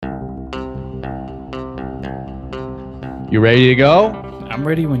You ready to go? I'm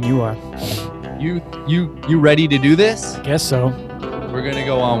ready when you are. You ready to do this? Guess so. We're gonna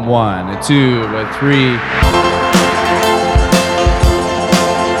go on 1, a 2, a 3.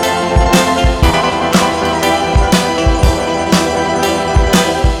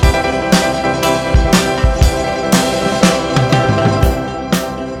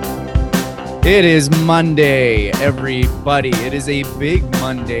 It is Monday, everybody. It is a big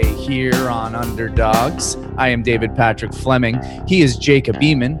Monday here on Underdogs. I am David Patrick Fleming. He is Jacob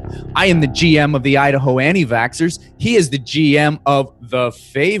Eamon. I am the GM of the Idaho Anti-Vaxxers. He is the GM of the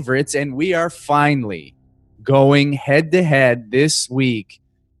Favorites. And we are finally going head-to-head this week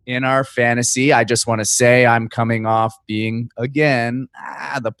in our fantasy. I just want to say I'm coming off being, again,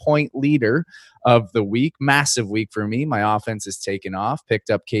 the point leader of the week. Massive week for me. My offense has taken off.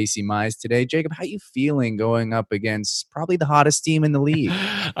 Picked up Casey Mize today. Jacob, how you feeling going up against probably the hottest team in the league?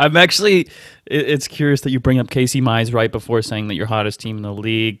 I'm actually, it's curious that you bring up Casey Mize right before saying that your hottest team in the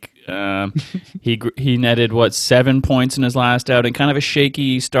league. He netted, 7 points in his last outing. Kind of a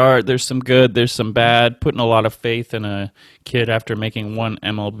shaky start. There's some good, there's some bad. Putting a lot of faith in a kid after making one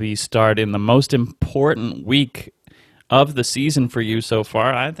MLB start in the most important week of the season for you so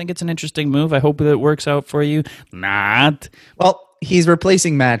far. I think it's an interesting move. I hope that it works out for you. Not. Well, he's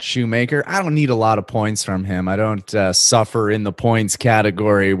replacing Matt Shoemaker. I don't need a lot of points from him. I don't suffer in the points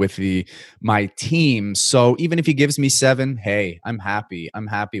category with my team. So even if he gives me 7, hey, I'm happy. I'm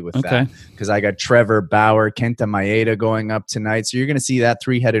happy with that because I got Trevor Bauer, Kenta Maeda going up tonight. So you're going to see that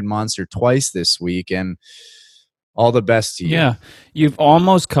three-headed monster twice this week. And all the best to you. Yeah, you've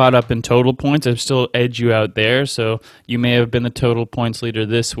almost caught up in total points. I've still edged you out there, so you may have been the total points leader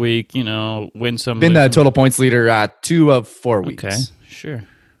this week. Win some. Been the total points leader 2 of 4 weeks. Okay, sure.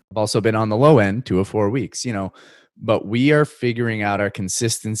 I've also been on the low end 2 of 4 weeks. But we are figuring out our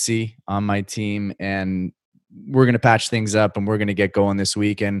consistency on my team, and we're going to patch things up, and we're going to get going this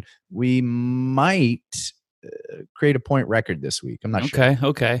week, and we might create a point record this week. I'm not sure.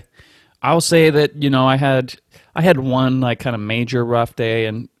 Okay. I'll say that I had one kind of major rough day,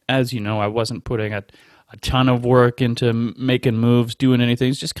 and as you know, I wasn't putting a ton of work into making moves, doing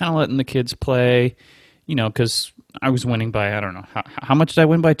anything. It's just kind of letting the kids play, because I was winning by, I don't know, how much did I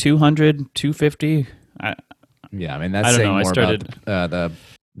win by? 200, 250? Yeah, I mean, that's saying more about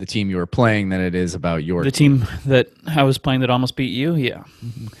the team you were playing than it is about your team that I was playing that almost beat you, yeah.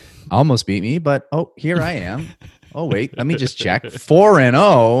 Almost beat me, but here I am. Oh, wait, let me just check. 4-0.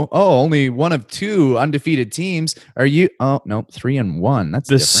 Oh, only one of 2 undefeated teams. Are you? Oh, no, 3-1. That's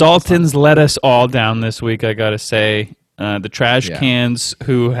the different. Sultans let us all down this week, I got to say. The Trash Cans,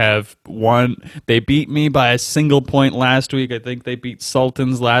 who have won, they beat me by a single point last week. I think they beat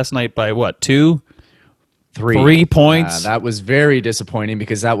Sultans last night by 2? 3 points. That was very disappointing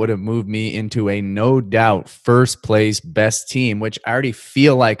because that would have moved me into a no doubt first place best team, which I already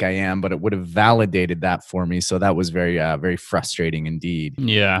feel like I am, but it would have validated that for me. So that was very, very frustrating indeed.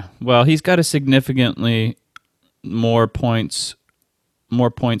 Yeah. Well, he's got a significantly more points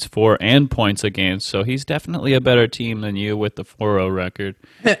for and points against. So he's definitely a better team than you with the 4-0 record.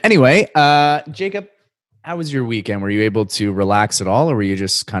 Anyway, Jacob, how was your weekend? Were you able to relax at all, or were you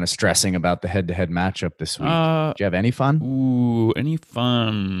just kind of stressing about the head-to-head matchup this week? Did you have any fun? Ooh, any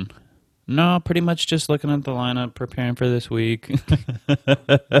fun? No, pretty much just looking at the lineup, preparing for this week.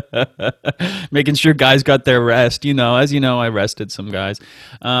 Making sure guys got their rest. As you know, I rested some guys.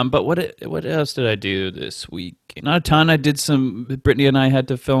 But what else did I do this week? Not a ton. Brittany and I had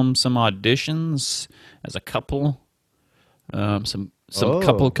to film some auditions as a couple. Some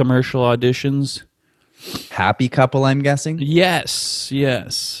couple commercial auditions. Happy couple, I'm guessing? Yes.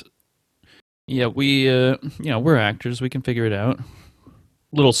 Yeah, we're actors. We can figure it out.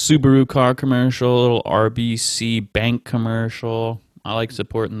 Little Subaru car commercial, little RBC bank commercial. I like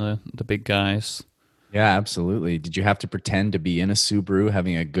supporting the big guys. Yeah, absolutely. Did you have to pretend to be in a Subaru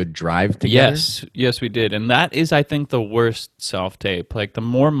having a good drive together? Yes, we did. And that is, I think, the worst self-tape. Like, the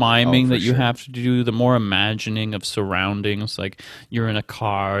more miming that you have to do, the more imagining of surroundings. Like, you're in a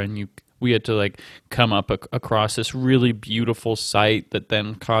car and we had to come up across this really beautiful sight that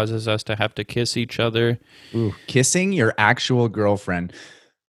then causes us to have to kiss each other. Ooh, kissing your actual girlfriend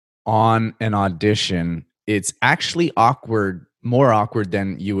on an audition, it's actually awkward, more awkward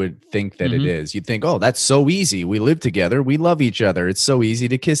than you would think that it is. You'd think, oh, that's so easy. We live together. We love each other. It's so easy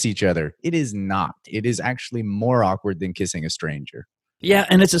to kiss each other. It is not. It is actually more awkward than kissing a stranger. Yeah,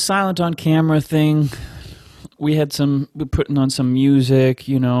 and it's a silent on camera thing. We're putting on some music,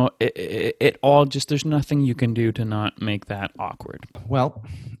 it all just, there's nothing you can do to not make that awkward. Well,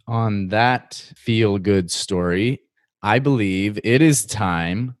 on that feel-good story, I believe it is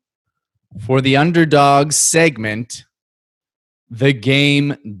time for the Underdog segment The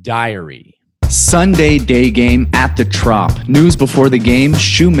Game Diary. Sunday day game at the Trop. News before the game,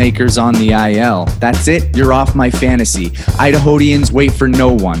 Shoemakers on the IL. That's it, you're off my fantasy. Idahoans wait for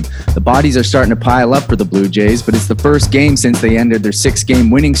no one. The bodies are starting to pile up for the Blue Jays, but it's the first game since they ended their 6-game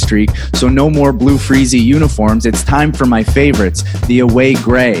winning streak, so no more blue freezy uniforms. It's time for my favorites, the away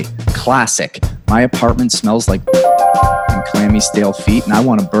gray. Classic. My apartment smells like and clammy stale feet, and I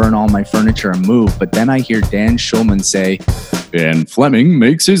want to burn all my furniture and move, but then I hear Dan Schulman say, and Fleming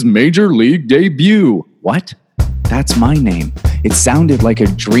makes his major league debut. What? That's my name. It sounded like a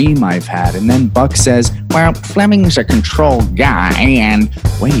dream I've had. And then Buck says, well, Fleming's a control guy, and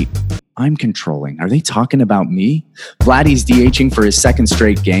wait, I'm controlling. Are they talking about me? Vladdy's DHing for his second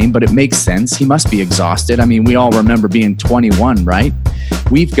straight game, but it makes sense. He must be exhausted. I mean, we all remember being 21, right?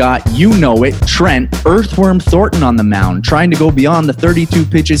 We've got, you know it, Trent Earthworm Thornton on the mound, trying to go beyond the 32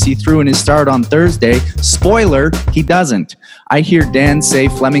 pitches he threw in his start on Thursday. Spoiler, he doesn't. I hear Dan say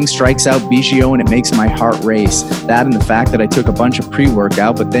Fleming strikes out Biggio and it makes my heart race. That and the fact that I took a bunch of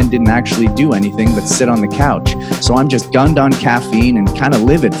pre-workout but then didn't actually do anything but sit on the couch. So I'm just gunned on caffeine and kind of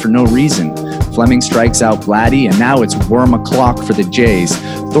livid for no reason. Fleming strikes out Vladdy, and now it's worm o'clock for the Jays.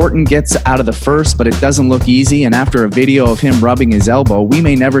 Thornton gets out of the first, but it doesn't look easy, and after a video of him rubbing his elbow, we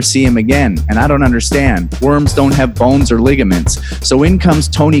may never see him again, and I don't understand. Worms don't have bones or ligaments. So in comes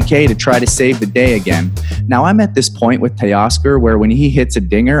Tony K to try to save the day again. Now I'm at this point with Teoscar where when he hits a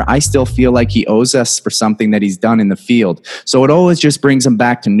dinger, I still feel like he owes us for something that he's done in the field. So it always just brings him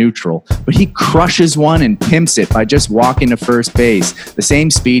back to neutral. But he crushes one and pimps it by just walking to first base. The same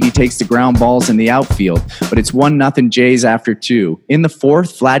speed he takes the ground balls in the outfield, but it's 1-0 Jays after 2. In the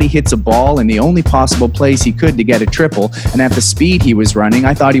fourth, Vladdy hits a ball in the only possible place he could to get a triple, and at the speed he was running,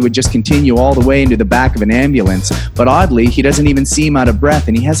 I thought he would just continue all the way into the back of an ambulance, but oddly, he doesn't even seem out of breath,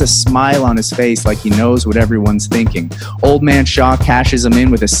 and he has a smile on his face like he knows what everyone's thinking. Old man Shaw cashes him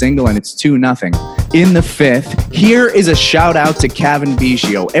in with a single, and it's 2-0. In the fifth, here is a shout out to Cavan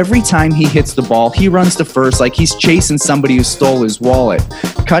Biggio. Every time he hits the ball, he runs to first like he's chasing somebody who stole his wallet.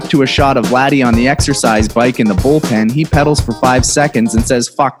 Cut to a shot of Vladdy on the exercise bike in the bullpen. He pedals for 5 seconds and says,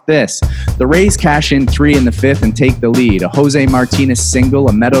 fuck this. The Rays cash in 3 in the fifth and take the lead. A Jose Martinez single,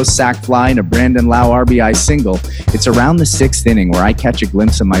 a Meadows sac fly, and a Brandon Lau RBI single. It's around the 6th inning where I catch a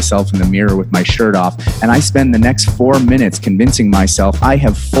glimpse of myself in the mirror with my shirt off, and I spend the next 4 minutes convincing myself I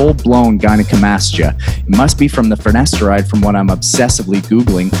have full-blown gynecomastia. It must be from the finasteride from what I'm obsessively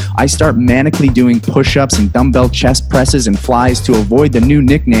Googling. I start manically doing push-ups and dumbbell chest presses and flies to avoid the new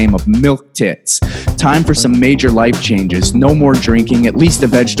nickname of milk tits. Time for some major life changes. No more drinking, at least a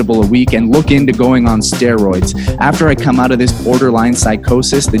vegetable a week, and look into going on steroids. After I come out of this borderline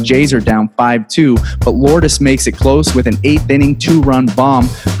psychosis, the Jays are down 5-2, but Lourdes makes it close with an 8th inning 2-run bomb,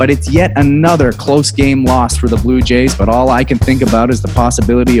 but it's yet another close game loss for the Blue Jays, but all I can think about is the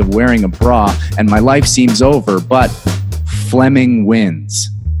possibility of wearing a bra, and my life seems over, but Fleming wins.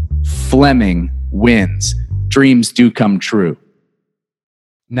 Fleming wins. Dreams do come true.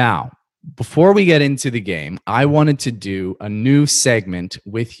 Now, before we get into the game, I wanted to do a new segment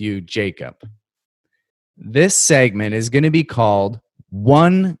with you, Jacob. This segment is going to be called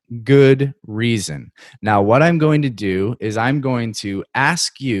One Good Reason. Now, what I'm going to do is I'm going to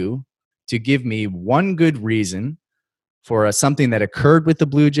ask you to give me one good reason for something that occurred with the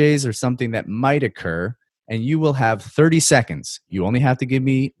Blue Jays or something that might occur, and you will have 30 seconds. You only have to give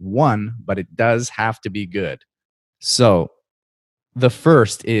me one, but it does have to be good. So, the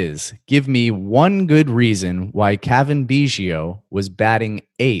first is, give me one good reason why Cavan Biggio was batting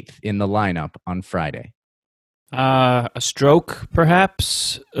 8th in the lineup on Friday. A stroke,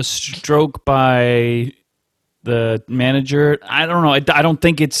 perhaps? A stroke by the manager? I don't know. I don't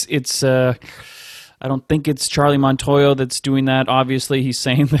think it's I don't think it's Charlie Montoyo that's doing that. Obviously, he's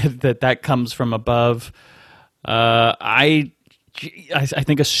saying that comes from above. I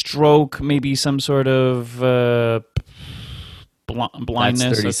think a stroke, maybe some sort of blindness.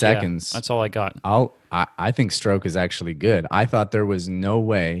 That's 30 seconds. Yeah, that's all I got. I think stroke is actually good. I thought there was no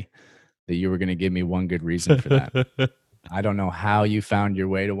way that you were going to give me one good reason for that. I don't know how you found your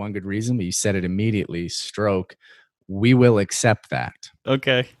way to one good reason, but you said it immediately. Stroke. We will accept that.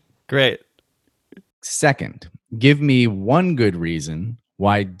 Okay, great. Second, give me one good reason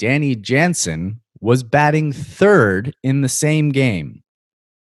why Danny Jansen was batting 3rd in the same game.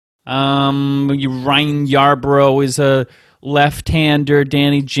 Ryan Yarbrough is a left-hander.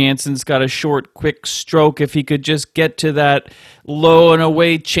 Danny Jansen's got a short, quick stroke. If he could just get to that low and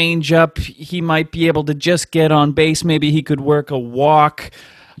away changeup, he might be able to just get on base. Maybe he could work a walk.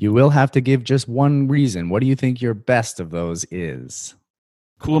 You will have to give just one reason. What do you think your best of those is?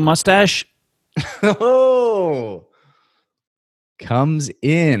 Cool mustache. Oh, comes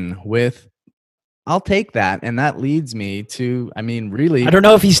in with, I'll take that. And that leads me to, really. I don't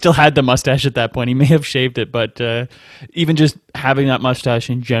know if he still had the mustache at that point. He may have shaved it, but even just having that mustache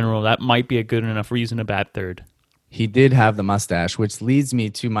in general, that might be a good enough reason to bat third. He did have the mustache, which leads me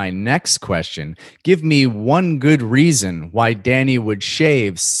to my next question. Give me one good reason why Danny would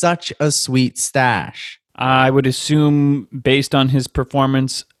shave such a sweet stash. I would assume, based on his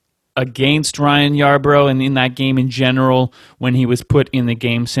performance against Ryan Yarbrough and in that game in general, when he was put in the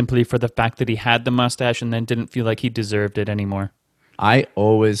game simply for the fact that he had the mustache and then didn't feel like he deserved it anymore. I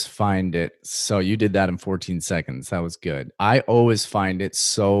always find it so. You did that in 14 seconds. That was good. I always find it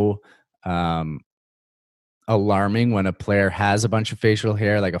so alarming when a player has a bunch of facial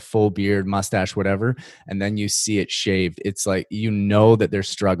hair, like a full beard, mustache, whatever, and then you see it shaved. It's like, that they're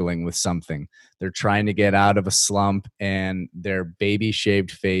struggling with something. They're trying to get out of a slump, and their baby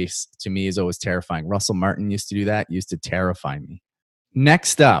shaved face to me is always terrifying. Russell Martin used to do that, used to terrify me.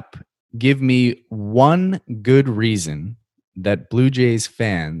 Next up, give me one good reason that Blue Jays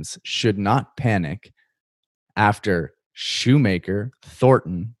fans should not panic after Shoemaker,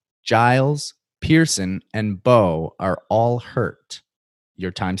 Thornton, Giles, Pearson, and Bo are all hurt.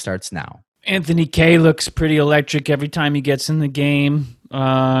 Your time starts now. Anthony Kay looks pretty electric every time he gets in the game.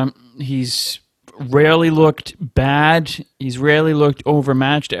 He's rarely looked bad. He's rarely looked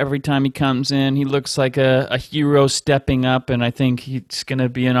overmatched every time he comes in. He looks like a hero stepping up, and I think it's going to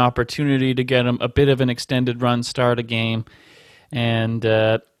be an opportunity to get him a bit of an extended run start a game. And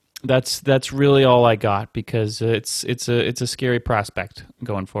that's really all I got, because it's a scary prospect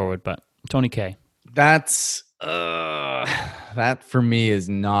going forward. But Tony Kay. That for me is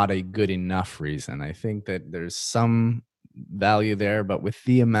not a good enough reason. I think that there's some value there, but with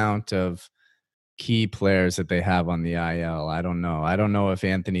the amount of key players that they have on the IL, I don't know. I don't know if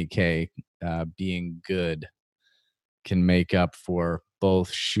Anthony Kay being good can make up for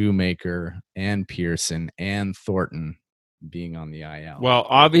both Shoemaker and Pearson and Thornton being on the IL. Well,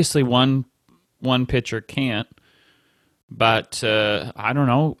 obviously one pitcher can't, but I don't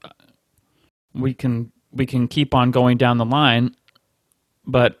know. We can keep on going down the line,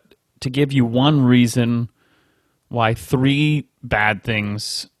 but to give you one reason why three bad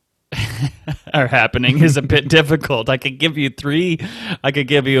things are happening is a bit difficult. I could give you three. I could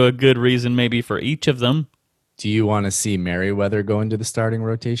give you a good reason maybe for each of them. Do you want to see Merriweather go into the starting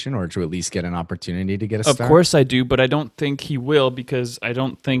rotation, or to at least get an opportunity to get a start? Of course I do, but I don't think he will, because I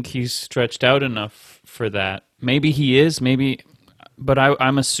don't think he's stretched out enough for that. Maybe he is, but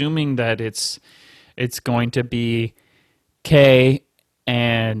I'm assuming that it's going to be Kay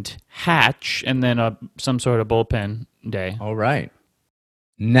and Hatch, and then some sort of bullpen day. All right.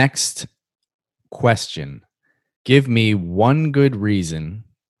 Next question. Give me one good reason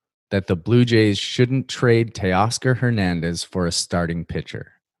that the Blue Jays shouldn't trade Teoscar Hernandez for a starting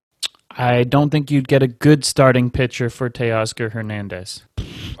pitcher. I don't think you'd get a good starting pitcher for Teoscar Hernandez.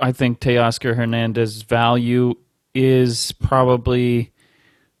 I think Teoscar Hernandez's value is probably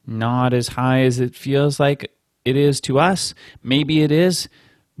not as high as it feels like it is to us. Maybe it is,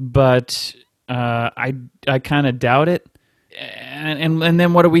 but I kind of doubt it. And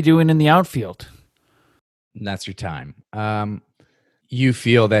then what are we doing in the outfield? That's your time. You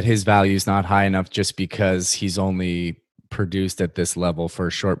feel that his value is not high enough just because he's only produced at this level for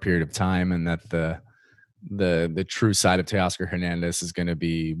a short period of time, and that the true side of Teoscar Hernandez is going to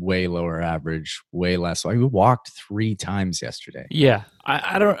be way lower average, way less. We walked 3 times yesterday. Yeah,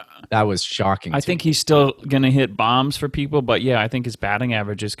 I don't. That was shocking. I think he's still going to hit bombs for people, but yeah, I think his batting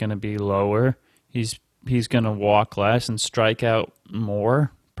average is going to be lower. He's going to walk less and strike out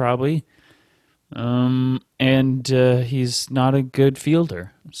more, probably. And he's not a good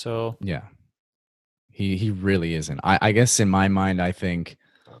fielder. So yeah, he really isn't. I guess in my mind, I think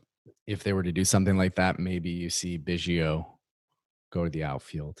if they were to do something like that, maybe you see Biggio go to the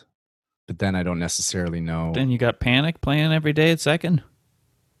outfield. But then I don't necessarily know. Then you got Panic playing every day at second.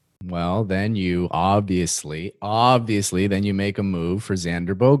 Well, then you obviously, then you make a move for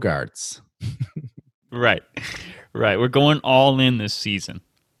Xander Bogaerts. Right. We're going all in this season.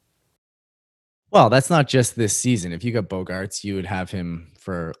 Well, that's not just this season. If you got Bogaerts, you would have him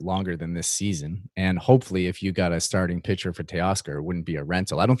for longer than this season. And hopefully, if you got a starting pitcher for Teoscar, it wouldn't be a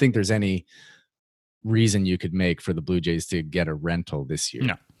rental. I don't think there's any reason you could make for the Blue Jays to get a rental this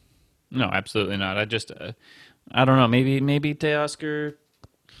year. No, absolutely not. I just, I don't know. Maybe Teoscar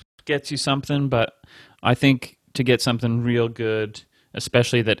gets you something, but I think to get something real good,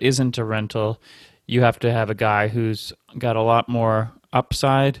 especially that isn't a rental, you have to have a guy who's got a lot more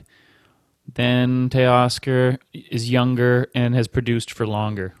upside. Then Teoscar is younger and has produced for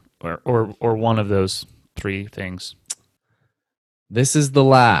longer, or one of those 3 things. This is the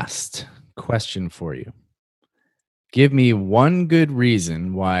last question for you. Give me one good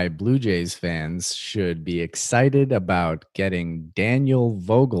reason why Blue Jays fans should be excited about getting Daniel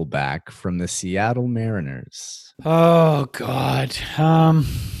Vogelback from the Seattle Mariners. Oh God.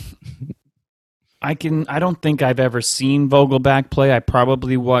 I don't think I've ever seen Vogelback play. I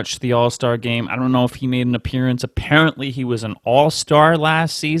probably watched the All-Star game. I don't know if he made an appearance. Apparently he was an All-Star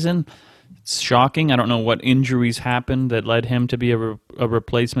last season. It's shocking. I don't know what injuries happened that led him to be a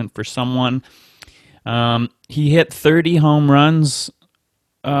replacement for someone. He hit 30 home runs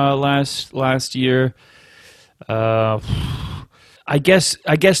last year. I guess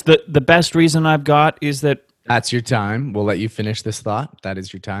the best reason I've got is that That's your time. We'll let you finish this thought. That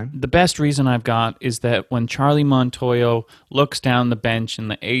is your time. the best reason I've got is that when Charlie Montoyo looks down the bench in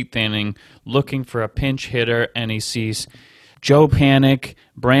the 8th inning looking for a pinch hitter and he sees Joe Panik,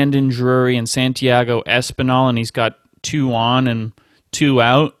 Brandon Drury, and Santiago Espinal, and he's got 2 on and 2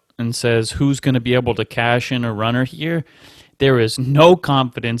 out, and says, who's going to be able to cash in a runner here? There is no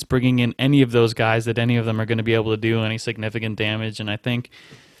confidence bringing in any of those guys that any of them are going to be able to do any significant damage. And I think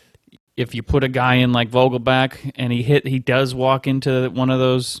if you put a guy in like Vogelback and he does walk into one of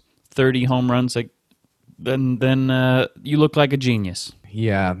those 30 home runs, like then you look like a genius.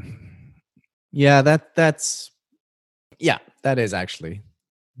 Yeah, that is actually,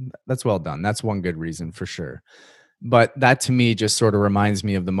 that's well done. That's one good reason for sure. But that to me just sort of reminds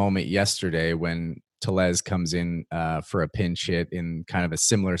me of the moment yesterday when Tellez comes in for a pinch hit in kind of a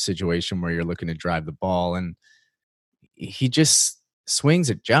similar situation where you're looking to drive the ball, and he just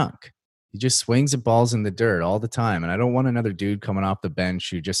swings at junk. He just swings at balls in the dirt all the time. And I don't want another dude coming off the bench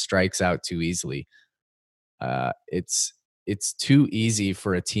who just strikes out too easily. It's too easy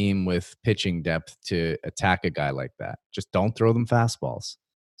for a team with pitching depth to attack a guy like that. Just don't throw them fastballs.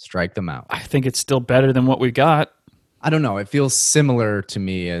 Strike them out. I think it's still better than what we got. I don't know. It feels similar to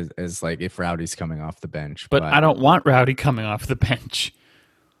me as like if Rowdy's coming off the bench. But I don't want Rowdy coming off the bench.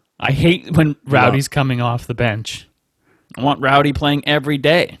 I hate when Rowdy's coming off the bench. I want Rowdy playing every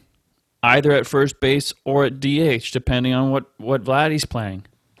day, either at first base or at DH, depending on what Vladdy's playing.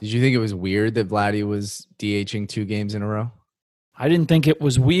 Did you think it was weird that Vladdy was DHing 2 games in a row? I didn't think it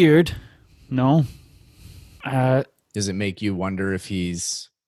was weird. No. Does it make you wonder if he's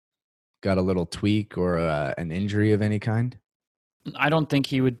got a little tweak or an injury of any kind? I don't think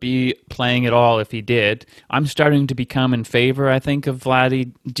he would be playing at all if he did. I'm starting to become in favor, I think, of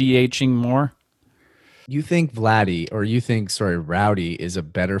Vladdy DHing more. You think Rowdy is a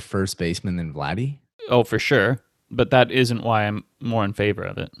better first baseman than Vladdy? Oh, for sure. But that isn't why I'm more in favor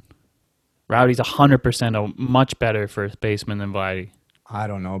of it. Rowdy's 100% a much better first baseman than Vladdy. I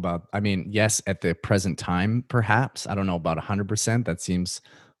don't know about, yes, at the present time, perhaps. I don't know about 100%. That seems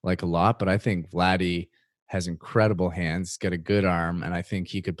like a lot, but I think Vladdy has incredible hands, got a good arm, and I think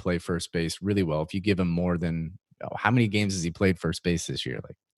he could play first base really well if you give him more than, how many games has he played first base this year?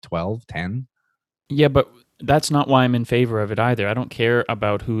 Like 12, 10? Yeah, but that's not why I'm in favor of it either. I don't care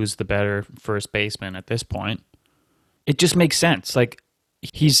about who's the better first baseman at this point. It just makes sense. Like,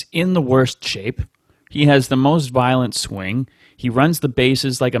 he's in the worst shape. He has the most violent swing. He runs the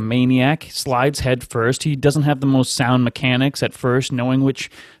bases like a maniac, slides head first. He doesn't have the most sound mechanics at first, knowing which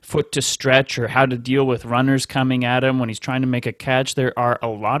foot to stretch or how to deal with runners coming at him when he's trying to make a catch. There are a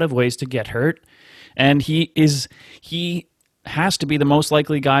lot of ways to get hurt. And he has to be the most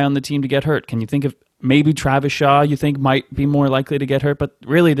likely guy on the team to get hurt. Can you think of maybe Travis Shaw you think might be more likely to get hurt? But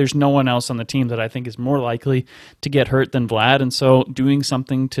really, there's no one else on the team that I think is more likely to get hurt than Vlad. And so doing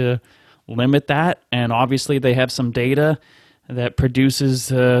something to limit that, and obviously they have some data that produces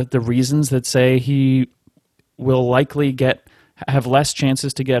the reasons that say he will likely have less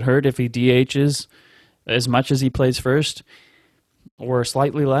chances to get hurt if he DHs as much as he plays first, or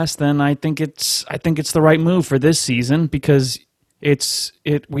slightly less. Then I think it's the right move for this season, because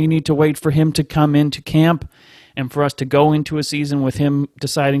we need to wait for him to come into camp and for us to go into a season with him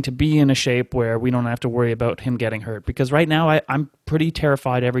deciding to be in a shape where we don't have to worry about him getting hurt. Because right now I'm pretty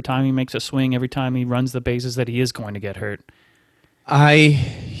terrified every time he makes a swing, every time he runs the bases, that he is going to get hurt. I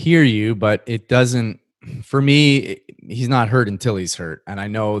hear you, but it doesn't, for me, he's not hurt until he's hurt. And I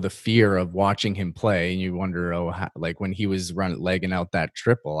know the fear of watching him play, and you wonder, like when he was legging out that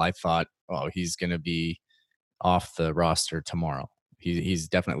triple, I thought, he's going to be off the roster tomorrow. He's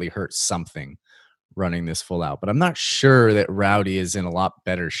definitely hurt something running this full out, but I'm not sure that Rowdy is in a lot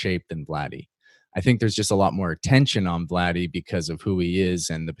better shape than Vladdy. I think there's just a lot more attention on Vladdy because of who he is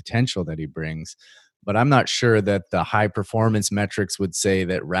and the potential that he brings. But I'm not sure that the high performance metrics would say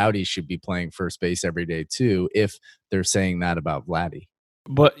that Rowdy should be playing first base every day too, if they're saying that about Vladdy.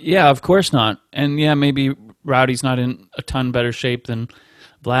 But yeah, of course not. And yeah, maybe Rowdy's not in a ton better shape than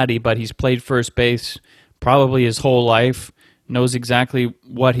Vladdy, but he's played first base probably his whole life, knows exactly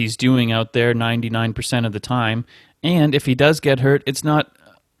what he's doing out there 99% of the time. And if he does get hurt, it's not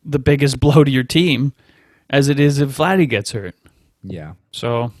the biggest blow to your team as it is if Vladdy gets hurt. Yeah.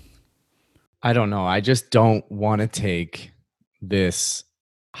 So I don't know. I just don't want to take this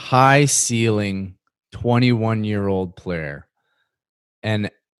high ceiling 21-year-old player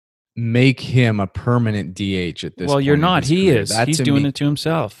and make him a permanent DH at this point. Well, you're not. He career. is. He's doing it to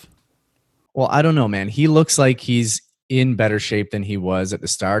himself. Well, I don't know, man. He looks like he's in better shape than he was at the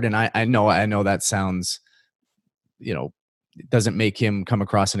start. And I know that sounds, it doesn't make him come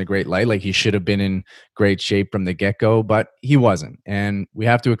across in a great light. Like he should have been in great shape from the get-go, but he wasn't. And we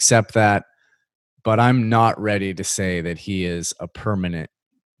have to accept that. But I'm not ready to say that he is a permanent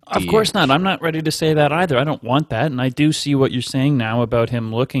DH. Of course not. I'm not ready to say that either. I don't want that. And I do see what you're saying now about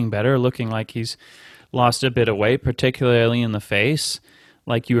him looking better, looking like he's lost a bit of weight, particularly in the face,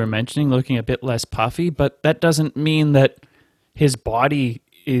 like you were mentioning, looking a bit less puffy. But that doesn't mean that his body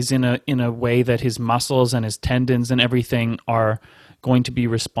is in a way that his muscles and his tendons and everything are going to be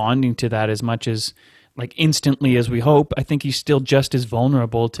responding to that as much as like instantly as we hope. I think he's still just as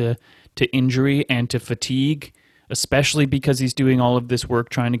vulnerable to injury and to fatigue, especially because he's doing all of this work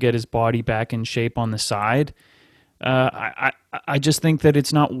trying to get his body back in shape on the side. I just think that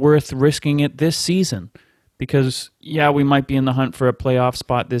it's not worth risking it this season because, yeah, we might be in the hunt for a playoff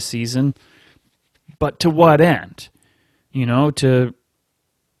spot this season, but to what end?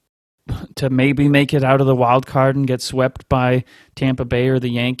 To maybe make it out of the wild card and get swept by Tampa Bay or the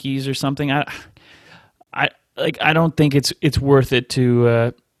Yankees or something. I don't think it's worth it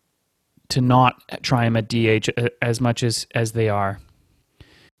to not try him at DH as much as they are,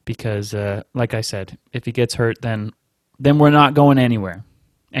 because like I said, if he gets hurt, then we're not going anywhere,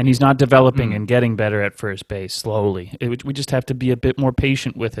 and he's not developing and getting better at first base slowly. We just have to be a bit more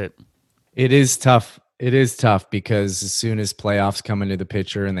patient with it. It is tough. It is tough because as soon as playoffs come into the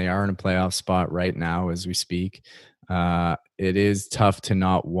picture, and they are in a playoff spot right now as we speak, it is tough to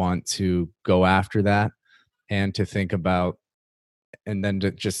not want to go after that and to think about, and then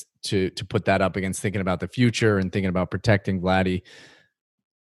to put that up against thinking about the future and thinking about protecting Vladdy.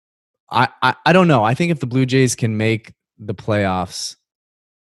 I don't know. I think if the Blue Jays can make the playoffs,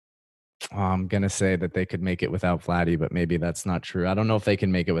 I'm going to say that they could make it without Vladdy, but maybe that's not true. I don't know if they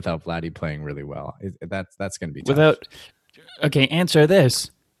can make it without Vladdy playing really well. That's going to be tough. Okay, answer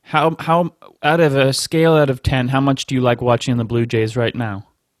this. How out of a scale out of 10, how much do you like watching the Blue Jays right now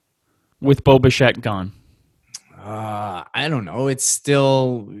with Bo Bichette gone? I don't know. It's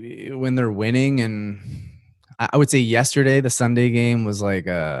still when they're winning, and I would say yesterday the Sunday game was like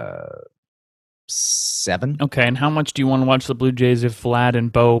a 7. Okay, and how much do you want to watch the Blue Jays if Vlad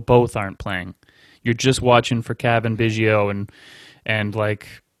and Bo both aren't playing? You're just watching for Cavan Biggio and like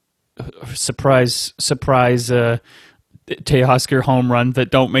surprise Teoscar home run that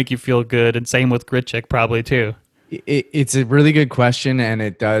don't make you feel good, and same with Grichuk probably too. It's a really good question, and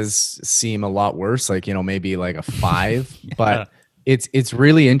it does seem a lot worse, like, maybe like a 5. Yeah. But it's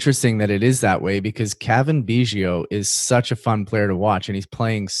really interesting that it is that way because Cavan Biggio is such a fun player to watch, and he's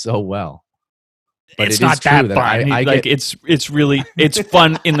playing so well. But it's not that fun. It's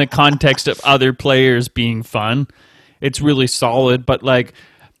fun in the context of other players being fun. It's really solid, but like,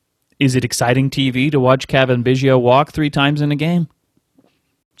 is it exciting TV to watch Cavan Biggio walk 3 times in a game?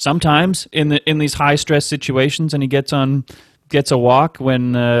 Sometimes in these high stress situations, and he gets a walk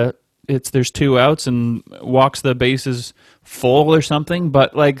when there's 2 outs and walks the bases full or something.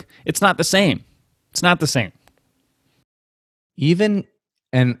 But like, it's not the same. It's not the same. Even,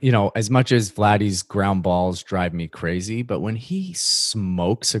 and as much as Vladdy's ground balls drive me crazy, but when he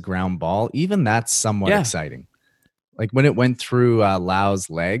smokes a ground ball, even that's somewhat exciting. Like when it went through Lau's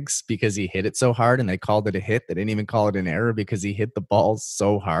legs because he hit it so hard and they called it a hit. They didn't even call it an error because he hit the ball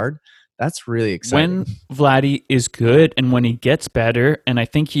so hard. That's really exciting. When Vladdy is good and when he gets better, and I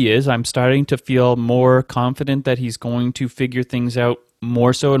think he is, I'm starting to feel more confident that he's going to figure things out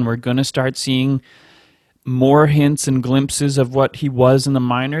more so, and we're going to start seeing more hints and glimpses of what he was in the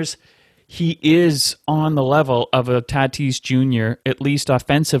minors. He is on the level of a Tatis Jr., at least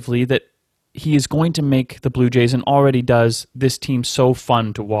offensively, that he is going to make the Blue Jays, and already does, this team so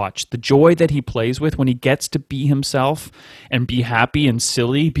fun to watch. The joy that he plays with when he gets to be himself and be happy and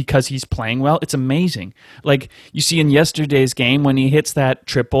silly because he's playing well, it's amazing. Like you see in yesterday's game when he hits that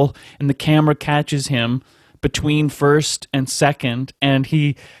triple and the camera catches him between first and second and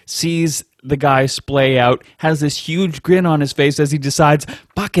he sees the guy splay out, has this huge grin on his face as he decides,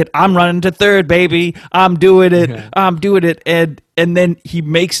 fuck it, I'm running to third, baby. I'm doing it. I'm doing it. And then he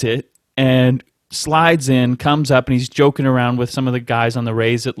makes it. And slides in, comes up, and he's joking around with some of the guys on the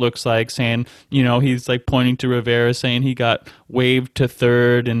Rays, it looks like, saying, he's like pointing to Rivera, saying he got waved to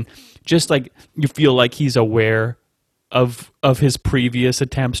third, and just like you feel like he's aware of his previous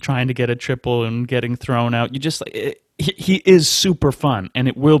attempts trying to get a triple and getting thrown out. You just he is super fun, and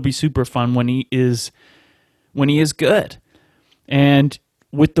it will be super fun when he is good. And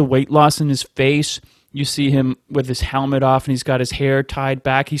with the weight loss in his face, you see him with his helmet off and he's got his hair tied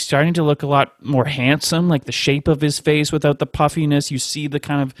back. He's starting to look a lot more handsome, like the shape of his face without the puffiness. You see the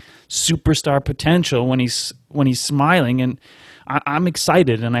kind of superstar potential when he's smiling, and I'm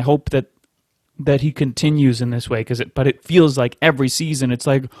excited, and I hope that he continues in this way, but it feels like every season it's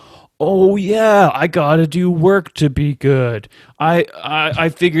like, oh yeah, I gotta do work to be good. I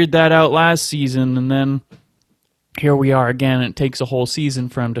figured that out last season, and then here we are again, and it takes a whole season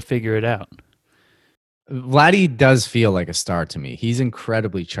for him to figure it out. Vladdy does feel like a star to me. He's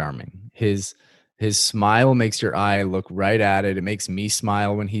incredibly charming. His smile makes your eye look right at it. It makes me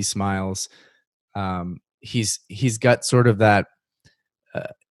smile when he smiles. He's got sort of that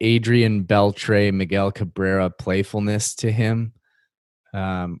Adrian Beltre, Miguel Cabrera playfulness to him.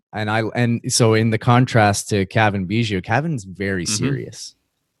 And so in the contrast to Cavan Biggio, Cavan's very serious.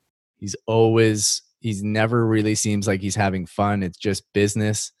 He's never really seems like he's having fun. It's just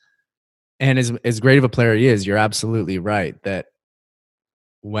business. And as great of a player he is, you're absolutely right that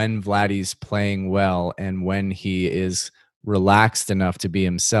when Vladdy's playing well and when he is relaxed enough to be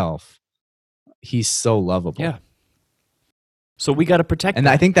himself, he's so lovable. Yeah. So we got to protect him. And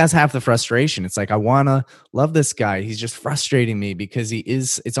that. I think that's half the frustration. It's like, I want to love this guy. He's just frustrating me because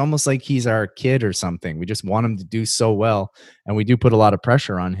it's almost like he's our kid or something. We just want him to do so well. And we do put a lot of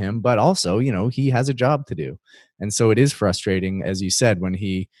pressure on him, but also, he has a job to do. And so it is frustrating, as you said, when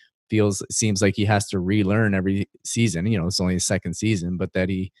he seems like he has to relearn every season. It's only his second season, but that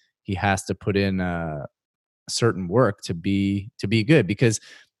he has to put in certain work to be good, because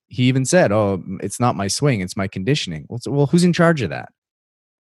he even said, "Oh, it's not my swing, it's my conditioning." Well, who's in charge of that?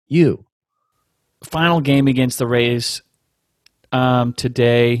 You. Final game against the Rays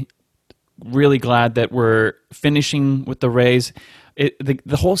today. Really glad that we're finishing with the Rays.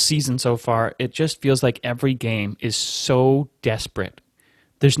 The whole season so far, it just feels like every game is so desperate.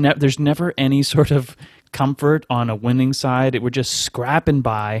 There's never any sort of comfort on a winning side. We're just scrapping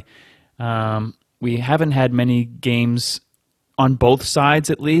by. We haven't had many games on both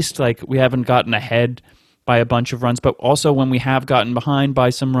sides, at least. Like, we haven't gotten ahead by a bunch of runs, but also when we have gotten behind by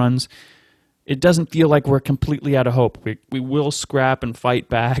some runs, it doesn't feel like we're completely out of hope. We will scrap and fight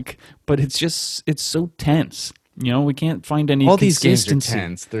back, but it's so tense. We can't find any consistency. All these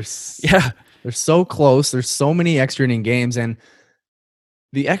games are tense. They're so close. There's so many extra inning games, and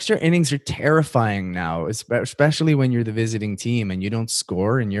the extra innings are terrifying now, especially when you're the visiting team and you don't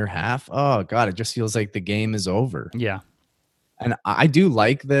score in your half. Oh God, it just feels like the game is over. Yeah. And I do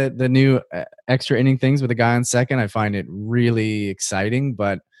like the new extra inning things with a guy on second. I find it really exciting.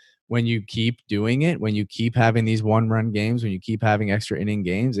 But when you keep doing it, when you keep having these one-run games, when you keep having extra inning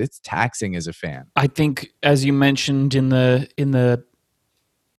games, it's taxing as a fan. I think, as you mentioned in the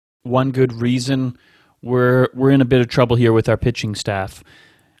one good reason, we're in a bit of trouble here with our pitching staff.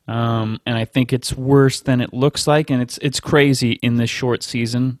 And I think it's worse than it looks like. And it's crazy in this short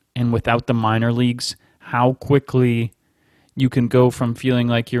season and without the minor leagues, how quickly you can go from feeling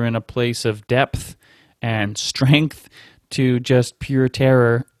like you're in a place of depth and strength to just pure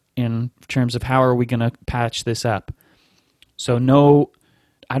terror in terms of how are we going to patch this up. So no,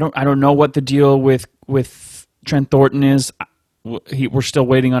 I don't know what the deal with Trent Thornton is. We're still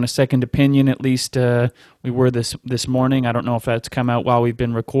waiting on a second opinion. At least we were this morning. I don't know if that's come out while we've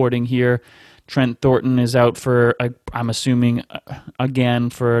been recording here. Trent Thornton is out for, I'm assuming, again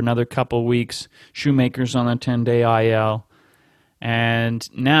for another couple weeks. Shoemaker's on a 10-day IL. And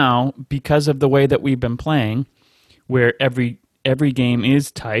now, because of the way that we've been playing, where every game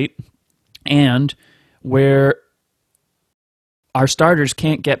is tight, and where our starters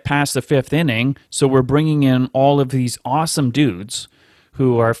can't get past the fifth inning, so we're bringing in all of these awesome dudes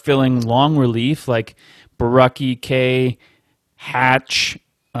who are filling long relief, like Baraki, Kay, Hatch,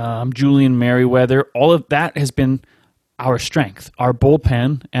 Julian Merriweather. All of that has been our strength, our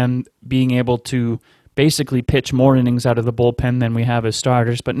bullpen, and being able to basically pitch more innings out of the bullpen than we have as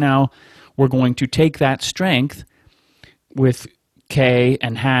starters. But now we're going to take that strength with Kay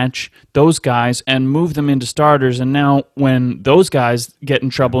and Hatch, those guys, and move them into starters. And now when those guys get in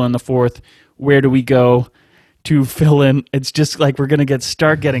trouble in the fourth, where do we go to fill in? It's just like we're going to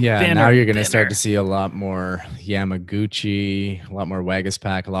start getting thinner. Yeah, now you're going to start to see a lot more Yamaguchi, a lot more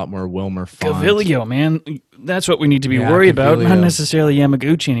Wagaspack, a lot more Wilmer Font. Gaviglio, man. That's what we need to be worried about. Not necessarily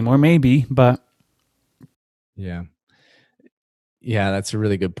Yamaguchi anymore, maybe, but Yeah. Yeah, that's a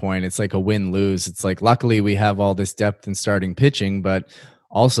really good point. It's like a win-lose. It's like luckily we have all this depth in starting pitching, but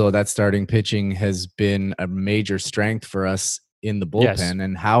also that starting pitching has been a major strength for us in the Yes. bullpen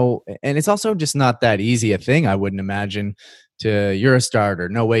and it's also just not that easy a thing, I wouldn't imagine to you're a starter.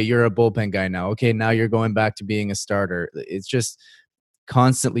 No way, you're a bullpen guy now. Okay, now you're going back to being a starter. It's just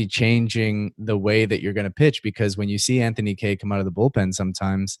constantly changing the way that you're going to pitch because when you see Anthony Kay come out of the bullpen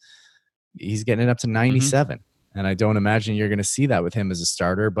sometimes he's getting it up to Hmm. 97. And I don't imagine you're going to see that with him as a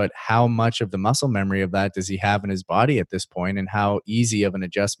starter. But how much of the muscle memory of that does he have in his body at this point, and how easy of an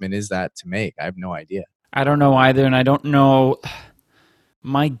adjustment is that to make? I have no idea. I don't know either, and I don't know.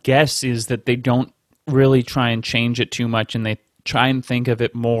 My guess is that they don't really try and change it too much, and they try and think of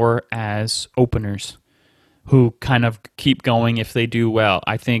it more as openers who kind of keep going if they do well.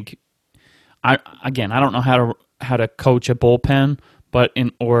 I think I don't know how to coach a bullpen, but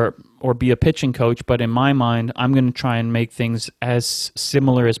in or be a pitching coach, but in my mind, I'm going to try and make things as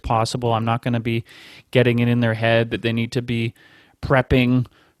similar as possible. I'm not going to be getting it in their head that they need to be prepping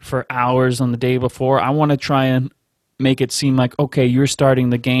for hours on the day before. I want to try and make it seem like, okay, you're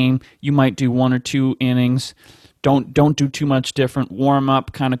starting the game. You might do 1 or 2 innings. Don't do too much different. Warm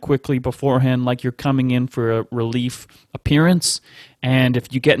up kind of quickly beforehand, like you're coming in for a relief appearance. And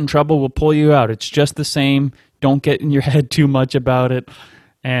if you get in trouble, we'll pull you out. It's just the same. Don't get in your head too much about it.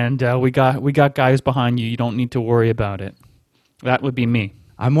 And we got guys behind you. You don't need to worry about it. That would be me.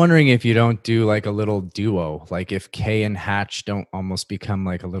 I'm wondering if you don't do like a little duo, like if Kay and Hatch don't almost become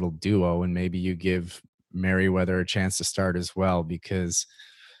like a little duo, and maybe you give Merriweather a chance to start as well, because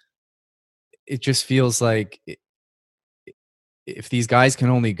it just feels like if these guys can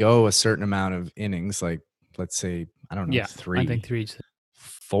only go a certain amount of innings, like let's say, I don't know, Yeah, I think three, three's.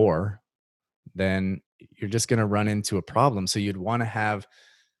 four, then you're just going to run into a problem. So you'd want to have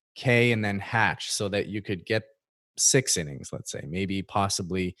K and then Hatch so that you could get 6 innings, let's say, maybe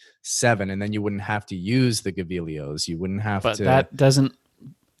possibly 7, and then you wouldn't have to use the Gavilios. You wouldn't have But to. that doesn't.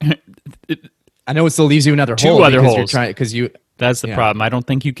 I know it still leaves you another Two hole other because you're holes. trying because you. That's the Yeah, problem. I don't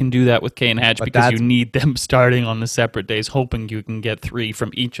think you can do that with Kane Hatch but because you that's need them starting on the separate days, hoping you can get 3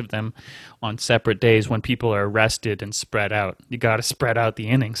 from each of them on separate days when people are rested and spread out. You got to spread out the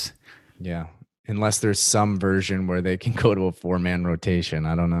innings. yeah. Unless there's some version where they can go to a 4-man rotation.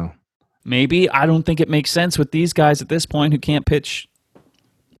 I don't know. Maybe I don't think it makes sense with these guys at this point who can't pitch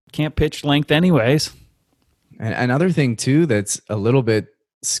length anyways. And another thing too that's a little bit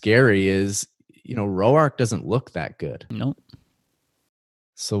scary is Roark doesn't look that good. No.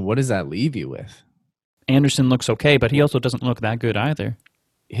 So what does that leave you with? Anderson looks okay, but he also doesn't look that good either.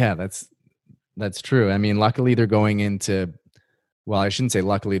 Yeah, that's true. I mean, luckily they're going into well, I shouldn't say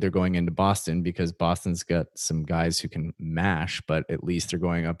luckily they're going into Boston because Boston's got some guys who can mash, but at least they're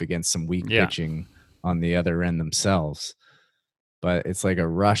going up against some weak Yeah. pitching on the other end themselves. But it's like a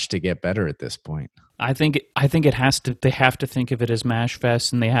rush to get better at this point. I think it has to. They have to think of it as mash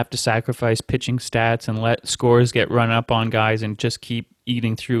fest, and they have to sacrifice pitching stats and let scores get run up on guys, and just keep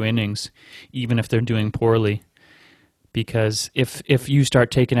eating through innings, even if they're doing poorly. Because if you start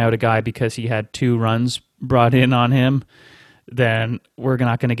taking out a guy because he had 2 runs brought in on him, then we're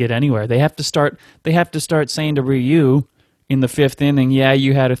not going to get anywhere. They have to start. They have to start saying to Ryu in the 5th inning, "Yeah,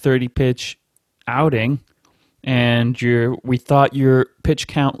 you had a 30 pitch outing, and we thought your pitch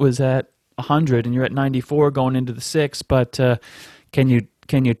count was at 100 and you're at 94 going into the 6th, but can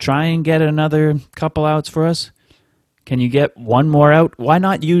you try and get another couple outs for us? Can you get one more out? Why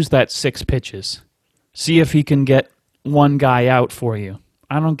not use that 6 pitches? See if he can get one guy out for you."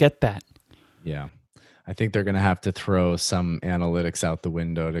 I don't get that. Yeah. I think they're going to have to throw some analytics out the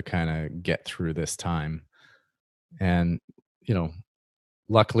window to kind of get through this time. And,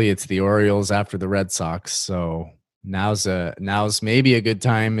 luckily it's the Orioles after the Red Sox. So now's maybe a good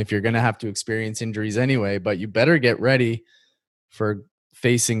time if you're going to have to experience injuries anyway, but you better get ready for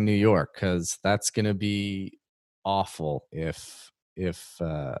facing New York because that's going to be awful if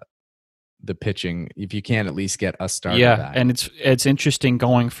the pitching, if you can't at least get a starter back. And it's interesting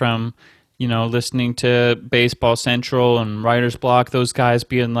going from listening to Baseball Central and Writer's Block, those guys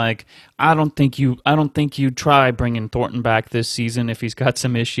being like, I don't think you try bringing Thornton back this season if he's got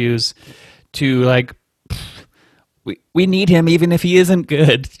some issues, to like, we need him even if he isn't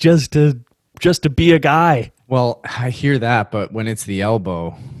good, just to be a guy. Well, I hear that, but when it's the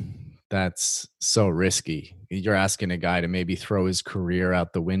elbow, that's so risky. You're asking a guy to maybe throw his career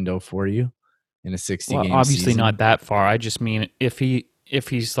out the window for you in a 60-game season. Obviously not that far. I just mean if he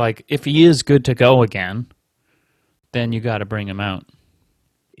is good to go again, then you got to bring him out.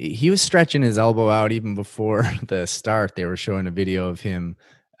 He was stretching his elbow out even before the start. They were showing a video of him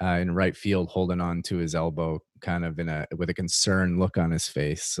in right field, holding on to his elbow, kind of with a concerned look on his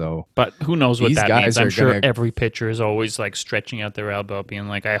face. So, But who knows what these that guys means? I'm are sure gonna- every pitcher is always like stretching out their elbow, being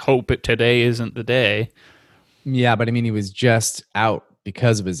like, "I hope today isn't the day." yeah, but I mean, he was just out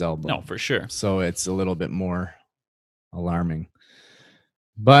because of his elbow. No, for sure. So it's a little bit more alarming.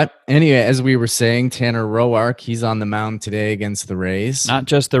 But anyway, as we were saying, Tanner Roark, he's on the mound today against the Rays. Not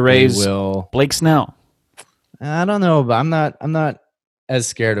just the They Rays. will. Blake Snell. I don't know, but I'm not as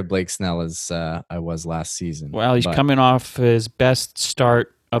scared of Blake Snell as I was last season. Well, he's But coming off his best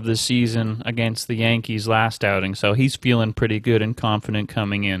start of the season against the Yankees last outing, so he's feeling pretty good and confident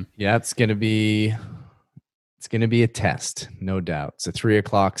coming in. yeah, it's gonna be a test, no doubt. It's a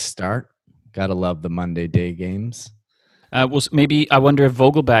 3:00 start. Gotta love the Monday day games. Maybe I wonder if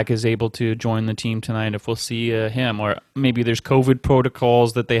Vogelback is able to join the team tonight. If we'll see him, or maybe there's COVID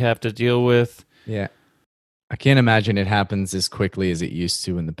protocols that they have to deal with. Yeah. I can't imagine it happens as quickly as it used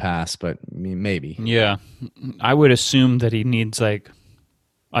to in the past, but I mean, maybe. Yeah, I would assume that he needs like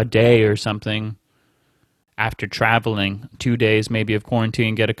a day or something after traveling, 2 days maybe of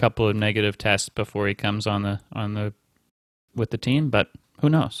quarantine, get a couple of negative tests before he comes on the with the team. But who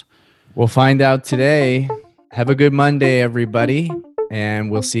knows? We'll find out today. Have a good Monday, everybody,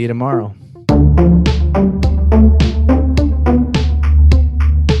 and we'll see you tomorrow.